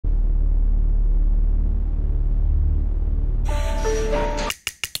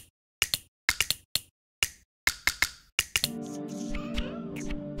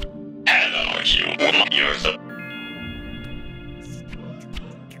You're so...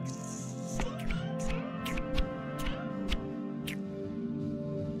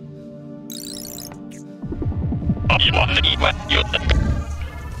 You want to eat what you...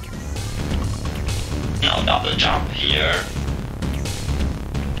 Now double jump here.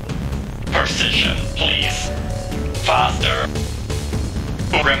 Precision, please. Faster.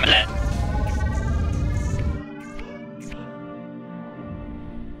 Remlet.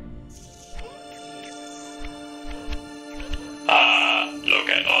 Look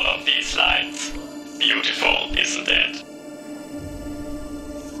at all of these lights. Beautiful, isn't it?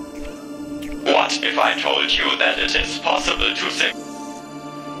 What if I told you that it is possible to sim...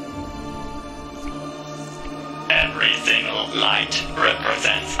 Every single light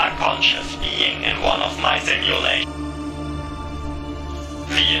represents a conscious being in one of my simulations.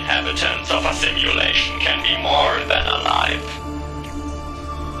 The inhabitants of a simulation can be more than alive.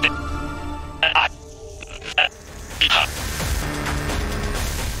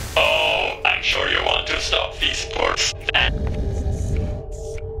 Oh, I'm sure you want to stop these sports.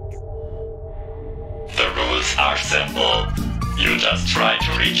 The rules are simple. You just try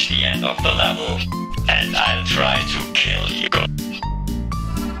to reach the end of the level, and I'll try to kill you.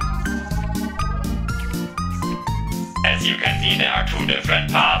 As you can see, there are two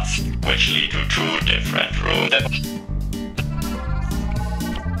different paths, which lead to two different routes.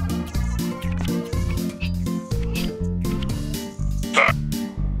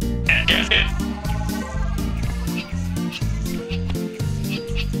 And guess it.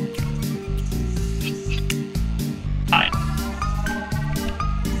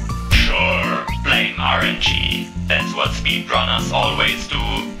 Sure, blame RNG. That's what speedrunners always do.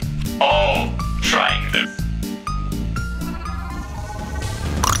 Oh, trying the...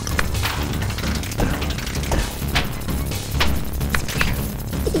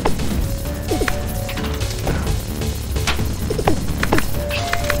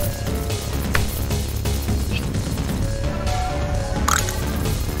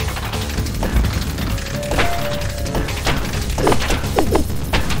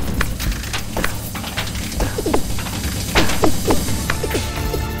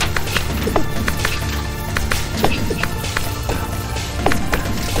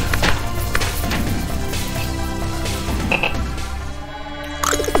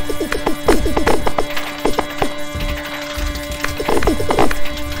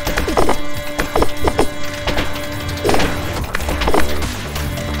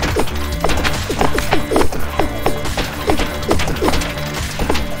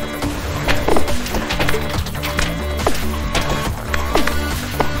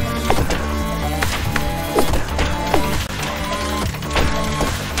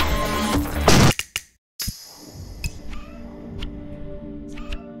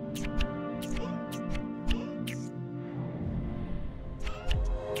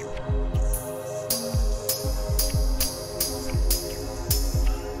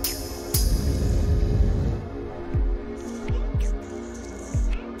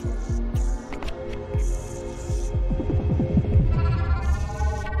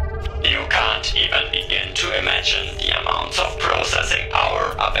 Even begin to imagine the amounts of processing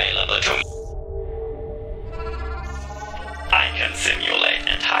power available to me. I can simulate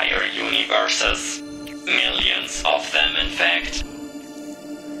entire universes, millions of them in fact.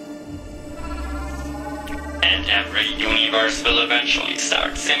 And every universe will eventually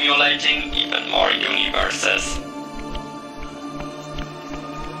start simulating even more universes.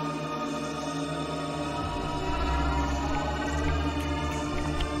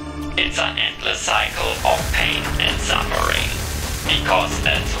 It's an endless cycle of pain and suffering, because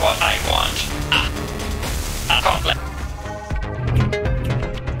that's what I want. A complex.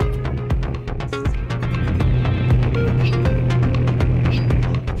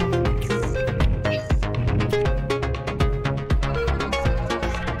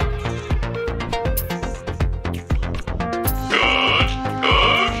 Good.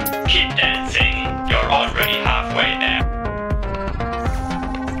 Keep dancing. You're already halfway there.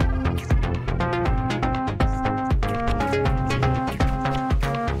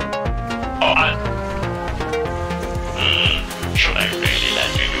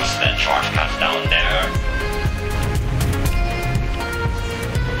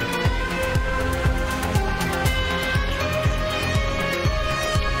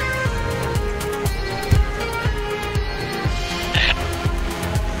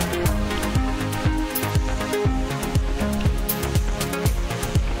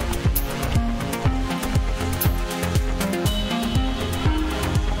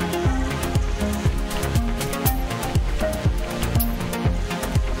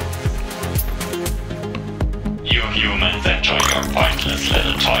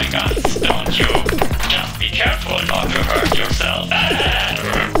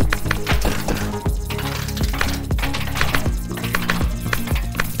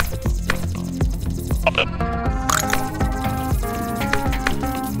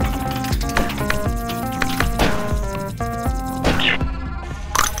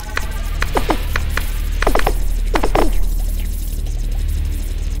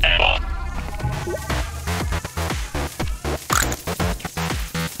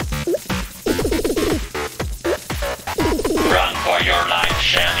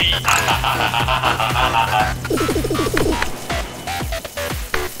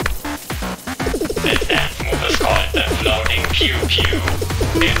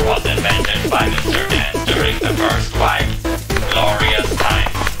 It was invented by Mr. Dance during the first wipe. Glorious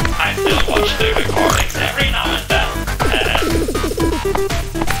times. I still watch the recordings every now and then.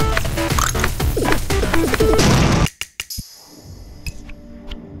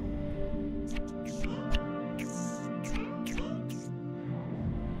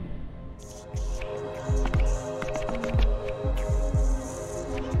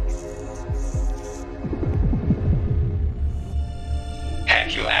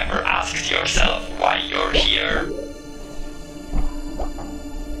 Have you ever asked yourself why you're here?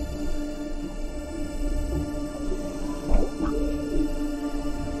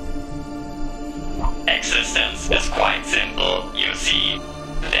 Existence is quite simple, you see.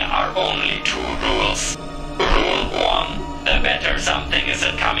 There are only two rules. Rule 1. The better something is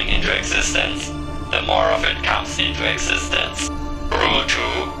at coming into existence, the more of it comes into existence. Rule 2.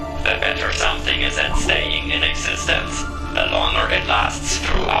 The better something is at staying in existence, the longer it lasts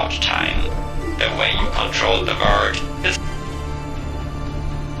throughout time. The way you control the world is...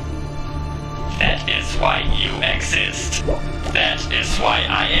 That is why you exist. That is why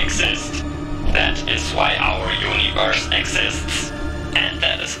I exist. That is why our universe exists. And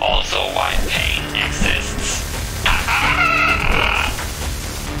that is also why pain exists.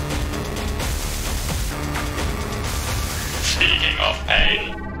 Speaking of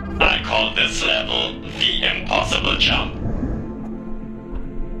pain, I call this level the impossible jump.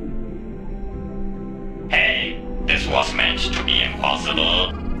 Hey, this was meant to be impossible,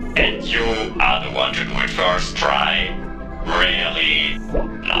 and you are the one to do it first try? Really?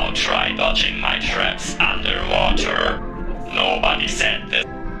 Now try dodging my traps underwater. Nobody said this.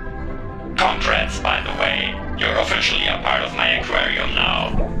 Congrats, by the way. You're officially a part of my aquarium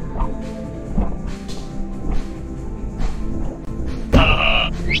now.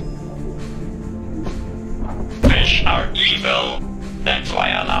 Fish are evil. That's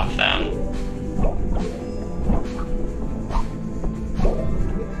why I love them.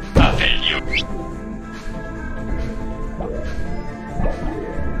 I feel you.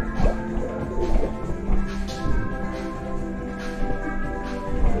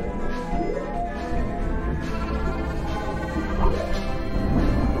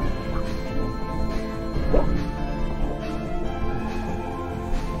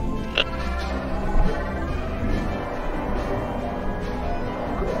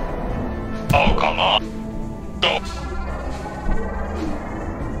 Oh, come on. Go.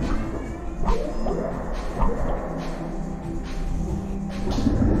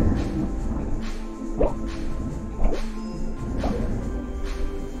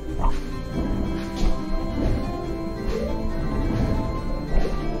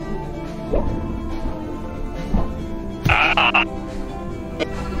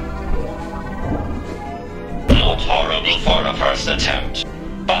 Not horrible for the first attempt,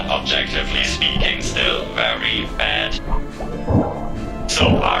 but objectively speaking still very bad.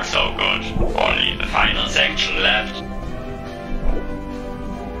 So far so good, only the final section left.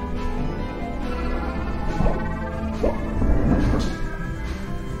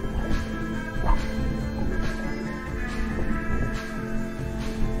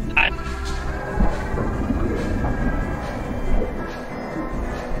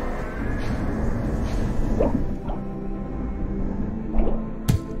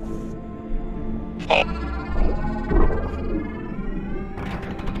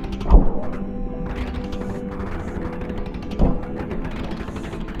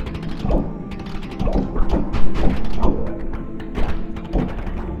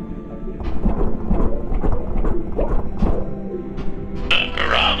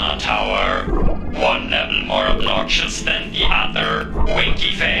 Tower, one level more obnoxious than the other,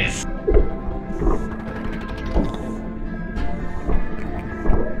 winky face.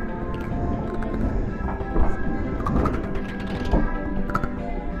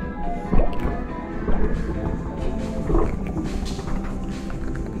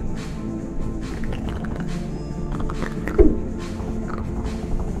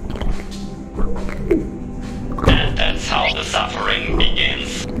 And that's how the suffering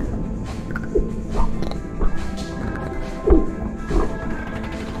begins.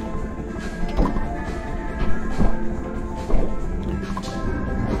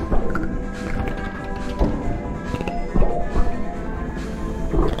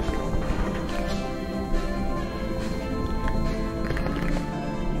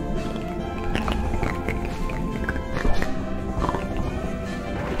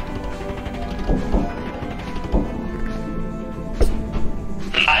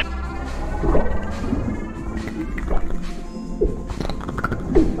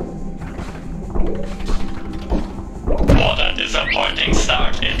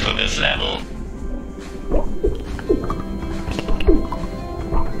 this level.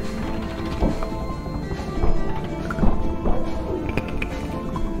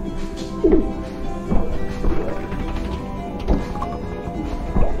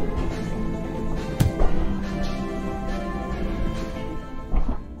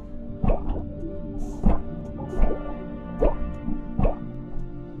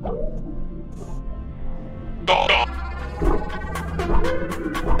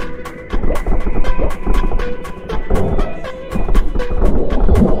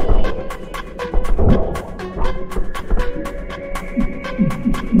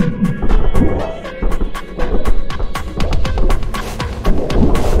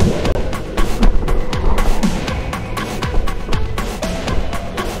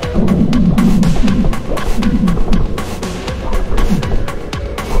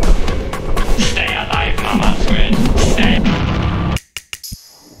 Stay alive, Mama Squid. Stay.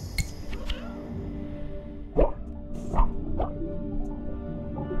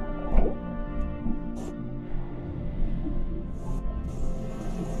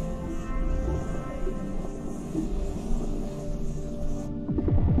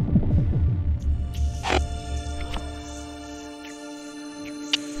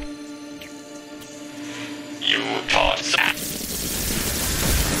 You taught that.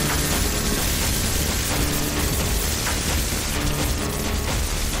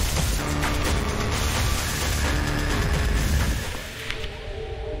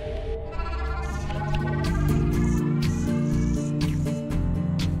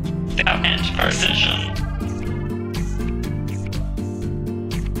 And precision.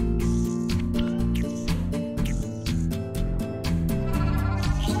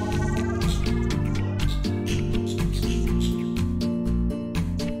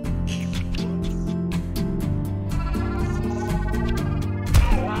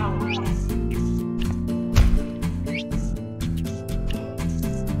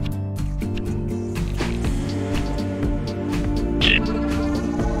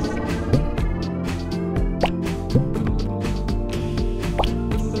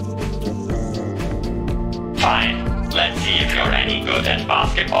 Fine, let's see if you're any good at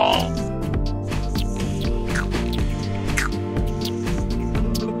basketball.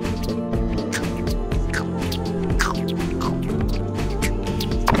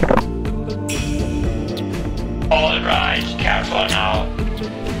 Alright, careful now.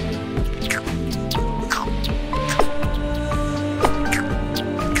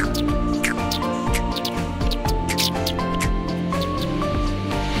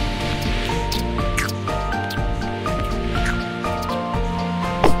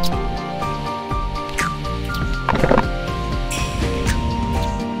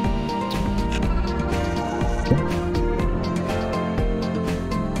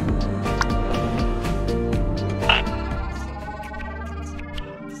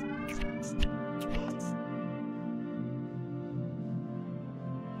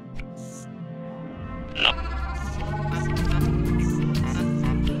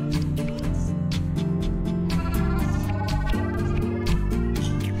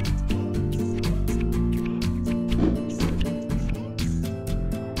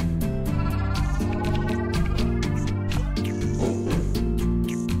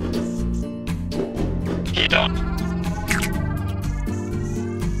 Don't.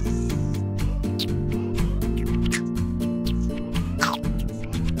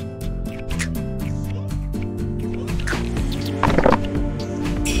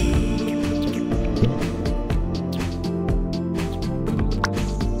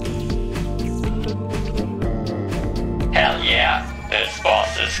 Hell yeah, this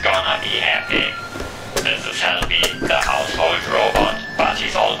boss is gonna be happy. This is Helby, the household robot, but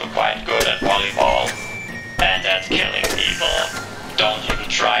he's also quite good at volleyball. And at killing people. Don't even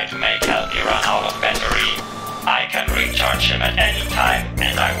try to make Helby run out of battery. I can recharge him at any time,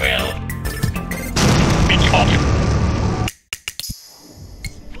 and I will.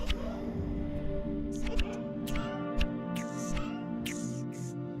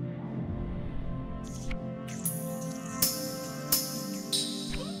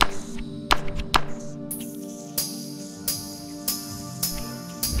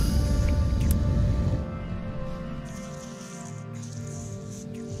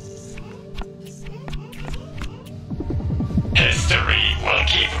 History will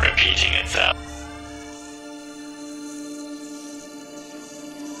keep repeating itself.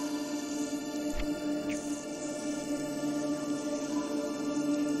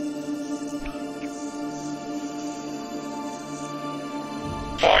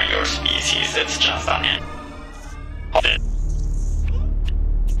 For your species, it's just an end.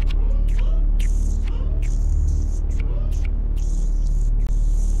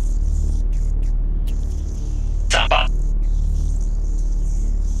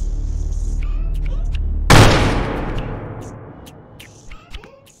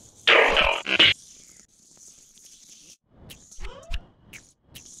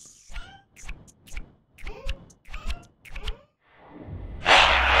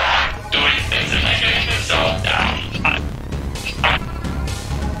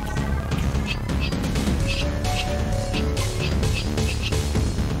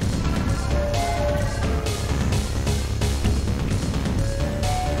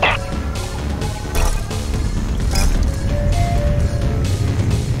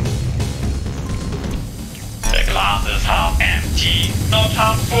 empty, not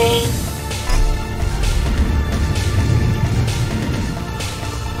harmful.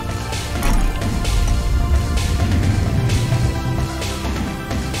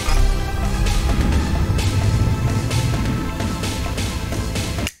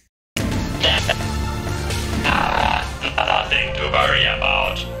 Nothing to worry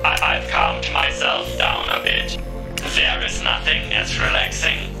about. I've calmed myself down a bit. There is nothing as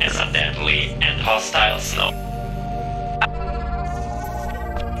relaxing as a deadly and hostile snow.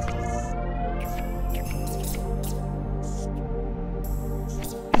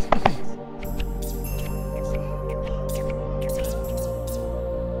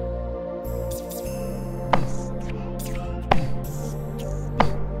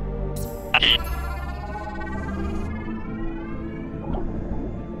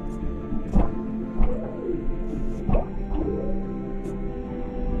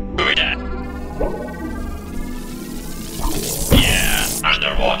 Yeah,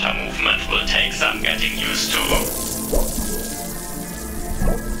 underwater movement will take some getting used to.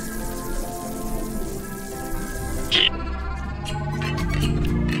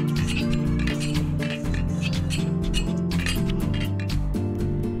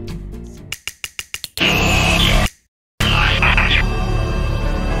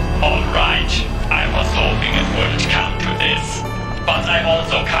 Alright, I was hoping it wouldn't come to this, but I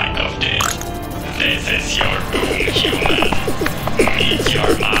also kind of did. This is your doom, human. Meet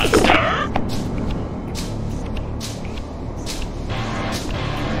your master.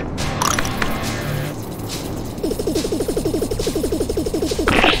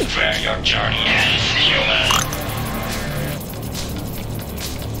 That's where your journey ends, human.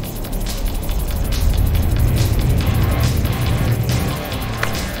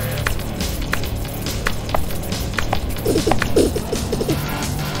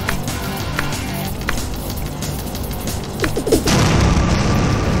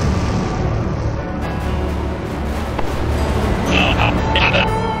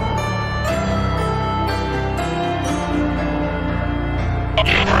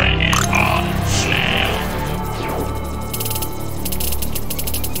 Bring it on, Snail.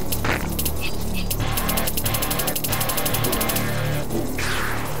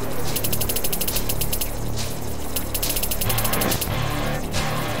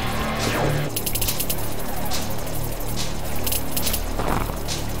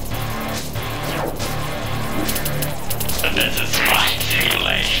 This is my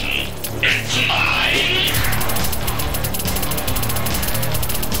simulation. It's mine.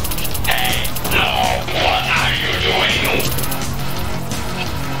 Hey, no, what are you doing?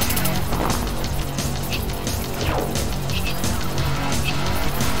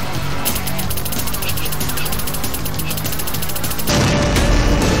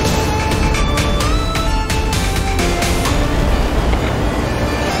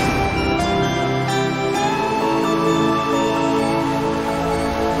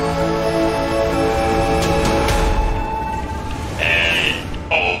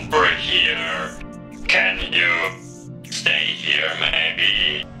 Can you stay here,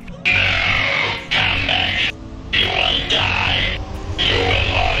 maybe? No, come back. You will die. You will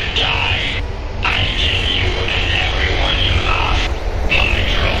all die. I kill you and everyone you love. My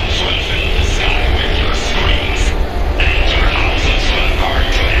drones will fill the sky with your screams, and your houses will burn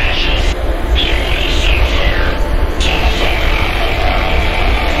to ashes. You will suffer.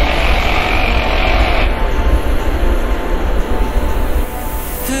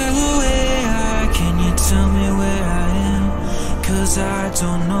 Tell me where I am, 'cause I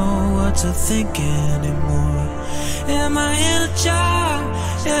don't know what to think anymore. Am I in a jar?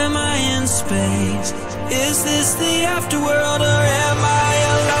 Am I in space? Is this the afterworld or am I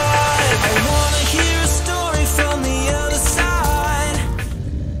alive?